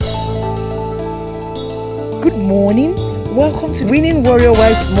Good morning. Welcome to Winning Warrior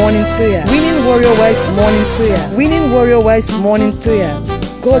Wise Morning Prayer. Winning Warrior Wise Morning Prayer. Winning Warrior Wise Morning Prayer.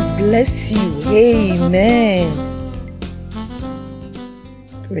 God bless you. Amen.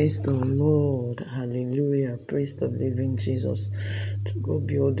 Praise the Lord. Hallelujah. Praise the living Jesus. To God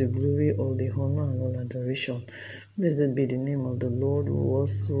be all the glory, all the honor, and all adoration. Blessed be the name of the Lord who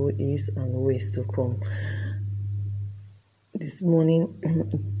was, who is, and who is to come. This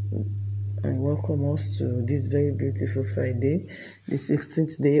morning, I welcome us to this very beautiful Friday, the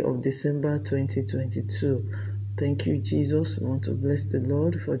 16th day of December 2022. Thank you, Jesus. We want to bless the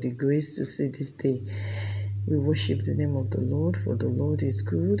Lord for the grace to see this day. We worship the name of the Lord, for the Lord is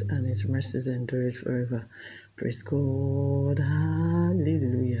good and his mercies endure forever. Praise God.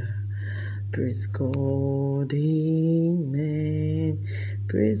 Hallelujah. Praise God. Amen.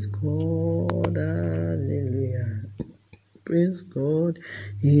 Praise God. Hallelujah. Praise God.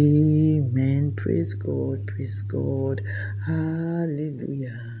 Amen. Praise God. Praise God.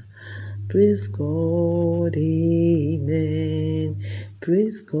 Hallelujah. Praise God. Amen.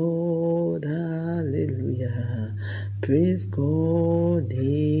 Praise God. Hallelujah. Praise God.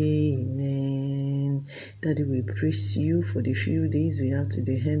 Amen. Daddy, we praise you for the few days we have to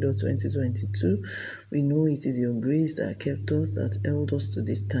the end of 2022. We know it is your grace that kept us, that held us to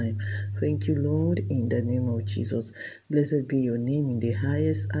this time. Thank you, Lord, in the name of Jesus. Blessed be your name in the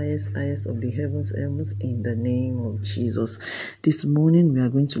highest of the heavens, in the name of Jesus. This morning we are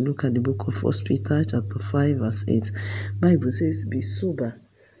going to look at the book of 1 Peter chapter 5 verse 8. Bible says, be sober,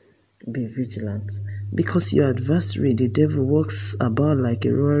 be vigilant, because your adversary, the devil, walks about like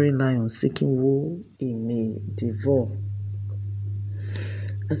a roaring lion, seeking who he may devour.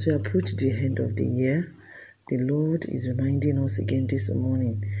 As we approach the end of the year, the Lord is reminding us again this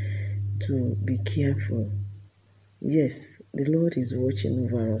morning to be careful. Yes, the Lord is watching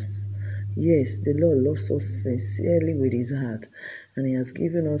over us. Yes, the Lord loves us sincerely with his heart, and he has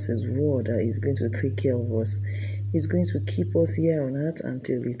given us his word that he's going to take care of us. He's going to keep us here on earth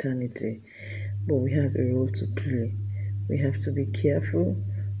until eternity. But we have a role to play. We have to be careful,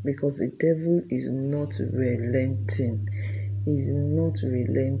 because the devil is not relenting. He's not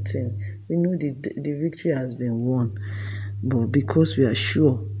relenting. We know the victory has been won, but because we are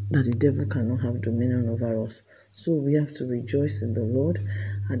sure that the devil cannot have dominion over us, so we have to rejoice in the Lord.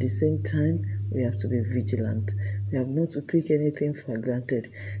 At the same time, we have to be vigilant. We have not to take anything for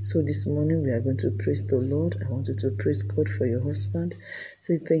granted. So this morning we are going to praise the Lord. I want you to praise God for your husband.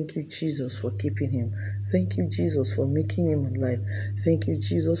 Say thank you, Jesus, for keeping him. Thank you, Jesus, for making him alive. Thank you,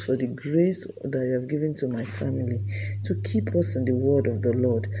 Jesus, for the grace that you have given to my family to keep us in the word of the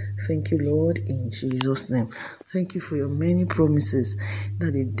Lord. Thank you, Lord, in Jesus' name. Thank you for your many promises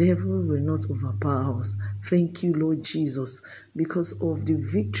that the devil will not overpower us. Thank you, Lord Jesus, because of the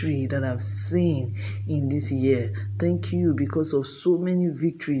victory that I've seen in this year. Thank you because of so many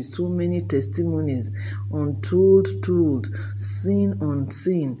victories, so many testimonies, untold, told, seen,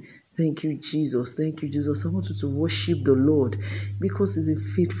 unseen. Thank you, Jesus. Thank you, Jesus. I want you to worship the Lord because he's a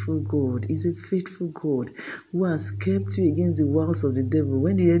faithful God. He's a faithful God who has kept you against the wiles of the devil.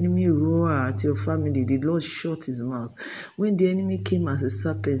 When the enemy roared at your family, the Lord shut his mouth. When the enemy came as a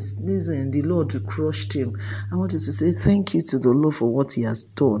serpent, listen, the Lord crushed him. I want you to say thank you to the Lord for what he has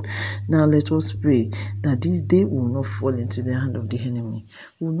done. Now let us pray that this day will not fall into the hand of the enemy,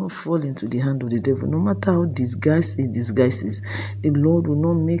 will not fall into the hand of the devil. No matter how disguised it disguises, the Lord will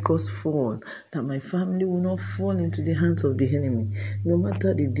not make us fall, that my family will not fall into the hands of the enemy. No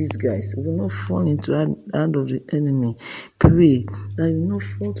matter the disguise, it will not fall into the hand of the enemy. Pray that you will not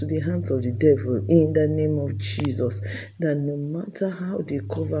fall to the hands of the devil in the name of Jesus. That no matter how they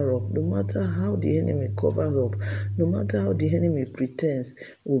cover up, no matter how the enemy covers up, no matter how the enemy pretends,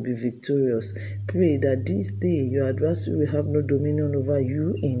 will be victorious. Pray that this day your adversary will have no dominion over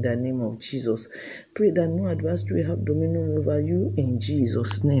you in the name of Jesus. Pray that no adversary will have dominion over you in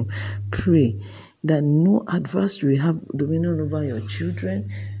Jesus' name. Pray that no adversary will have dominion over your children,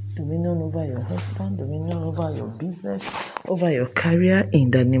 dominion over your husband, dominion over your business, over your career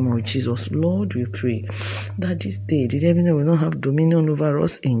in the name of Jesus. Lord, we pray that this day the devil will not have dominion over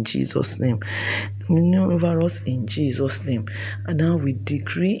us in Jesus' name. Dominion over us in Jesus' name. And now we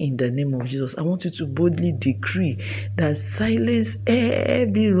decree in the name of Jesus. I want you to boldly decree that silence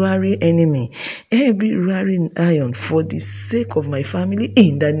every roaring enemy, every roaring lion for the sake of my family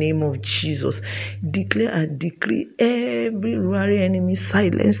in the name of Jesus. Declare and decree every roaring enemy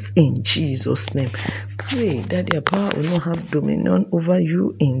silenced in Jesus' name. Pray that their power will not have dominion over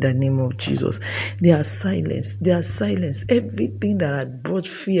you in the name of Jesus. They are silenced. They are silenced. Everything that had brought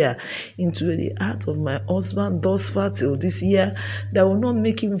fear into the heart heart of my husband thus far till this year that will not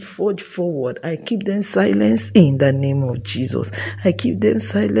make him forge forward, I keep them silenced in the name of Jesus. I keep them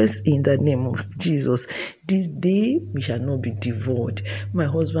silenced in the name of Jesus. This day we shall not be devoured. My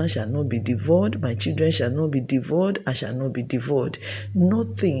husband shall not be devoured. My children shall not be devoured. I shall not be devoured.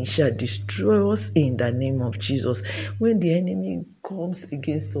 Nothing shall destroy us in the name of Jesus. When the enemy comes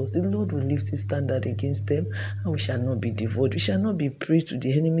against us, the Lord will lift his standard against them, and we shall not be devoured. We shall not be prey to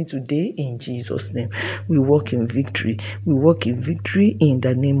the enemy today in Jesus' name. We walk in victory. We walk in victory in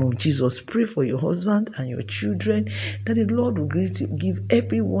the name of Jesus. Pray for your husband and your children that the Lord will give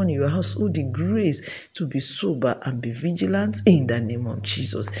everyone in your household the grace to be sober and be vigilant in the name of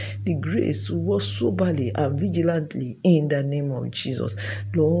Jesus. The grace to walk soberly and vigilantly in the name of Jesus.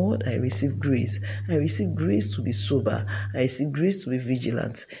 Lord, I receive grace. I receive grace to be sober. I receive grace to be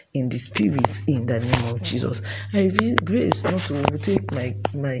vigilant in the spirit in the name of Jesus. I receive grace not to take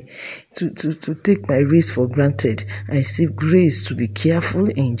to take my race for granted. I receive grace to be careful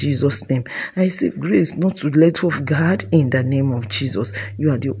in Jesus' name. I receive grace not to let off guard in the name of Jesus.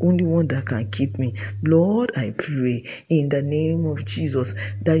 You are the only one that can keep me. Lord, I pray in the name of Jesus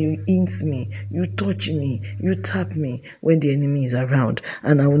that you hint me, you touch me, you tap me when the enemy is around,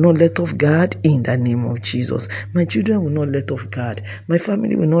 and I will not let off guard in the name of Jesus. My children will not let off guard. My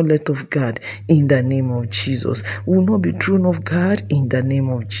family will not let off guard in the name of Jesus. We will not be thrown off guard in the name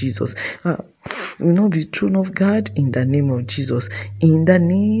of Jesus. Will not be thrown off guard in the name of Jesus. In the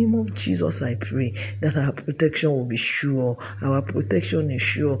name of Jesus, I pray that our protection will be sure. Our protection is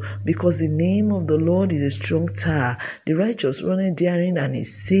sure because the name of the Lord is a strong tower. The righteous run therein and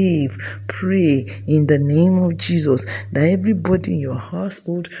is safe. Pray in the name of Jesus that everybody in your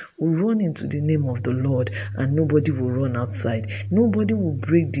household will run into the name of the Lord and nobody will run outside. Nobody will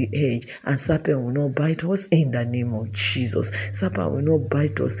break the edge and serpent will not bite us in the name of Jesus. Serpent will not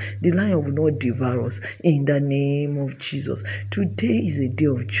bite us. The lion will not devour us in the name of Jesus. Today is a day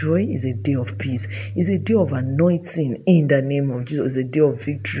of joy, is a day of peace, is a day of anointing in the name of Jesus, is a day of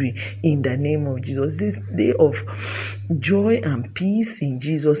victory in the name of Jesus. This day of joy and peace in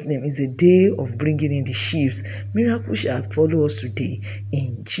Jesus' name is a day of bringing in the sheaves. Miracles shall follow us today.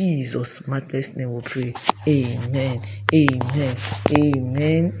 In Jesus' matchless name we pray. Amen. Amen.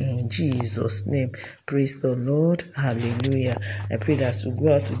 Amen. In Jesus' name. Praise the Lord. Hallelujah. I pray that as we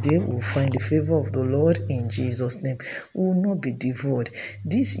go out today, we will find the favor of the Lord in Jesus' name. We will not be devoured.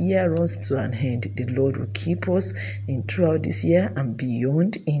 This year runs to an end. The Lord will keep us in throughout this year and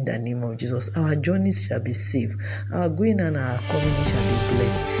beyond in the name of Jesus. Our journeys shall be safe. Our going and our coming in shall be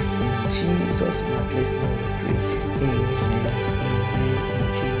blessed. In Jesus' matchless name we pray. Amen. Amen. In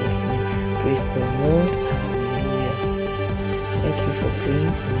Jesus' name. Praise the Lord. Hallelujah. Thank you for praying,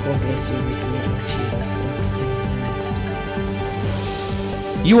 and God bless you with me in Jesus' name.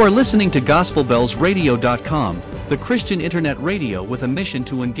 You are listening to GospelBellsRadio.com, the Christian internet radio with a mission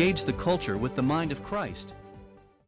to engage the culture with the mind of Christ.